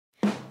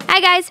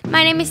guys,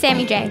 my name is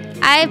Sammy J.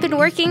 I've been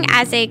working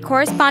as a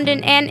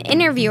correspondent and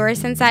interviewer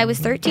since I was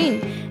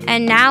 13.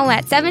 And now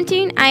at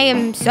 17, I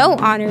am so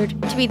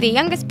honored to be the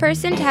youngest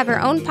person to have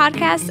her own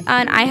podcast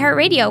on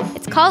iHeartRadio.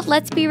 It's called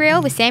Let's Be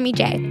Real with Sammy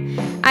J.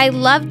 I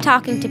love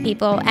talking to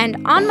people,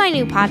 and on my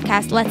new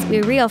podcast, Let's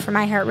Be Real from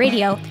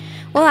iHeartRadio,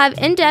 we'll have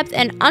in-depth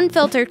and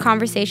unfiltered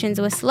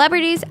conversations with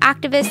celebrities,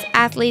 activists,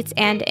 athletes,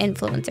 and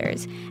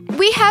influencers.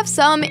 We have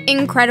some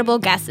incredible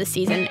guests this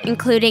season,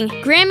 including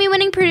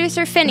Grammy-winning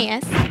producer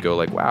Phineas. You go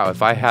like, wow,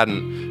 if I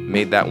hadn't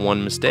made that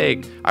one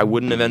mistake, I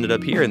wouldn't have ended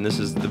up here, and this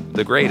is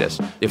the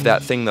greatest. If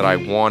that thing that I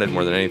wanted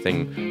more than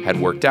anything had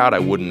worked out, I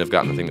wouldn't have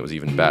gotten the thing that was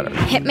even better.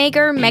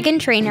 Hitmaker Meghan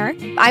Trainor.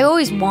 I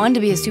always wanted to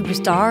be a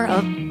superstar,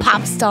 a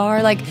pop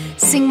star, like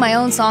sing my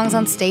own songs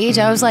on stage.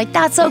 I was like,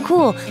 that's so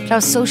cool. But I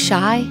was so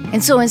shy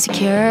and so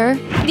insecure.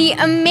 The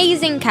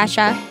amazing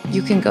Kesha.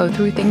 You can go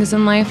through things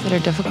in life that are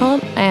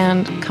difficult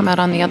and come out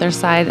on the other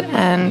side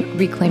and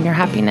reclaim your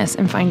happiness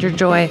and find your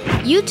joy.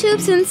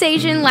 YouTube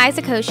sensation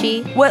Liza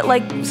Koshy. What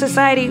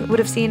society would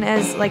have seen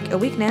as a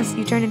weakness,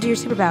 you turn into your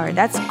superpower.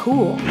 That's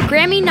cool.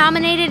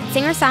 Grammy-nominated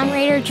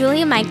singer-songwriter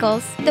Julia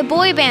Michaels. The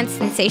boy band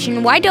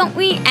sensation Why Don't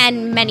We?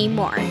 And many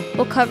more.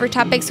 We'll cover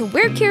topics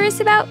we're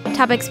curious about,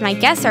 topics my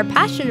guests are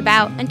passionate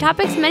about, and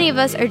topics many of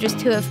us are just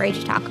too afraid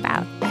to talk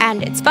about.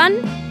 And it's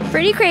fun,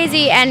 pretty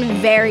crazy, and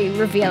very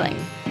revealing.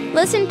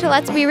 Listen to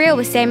Let's Be Real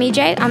with Sammy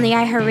J on the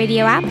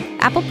iHeartRadio app,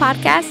 Apple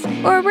Podcasts,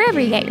 or wherever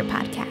you get your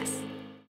podcasts.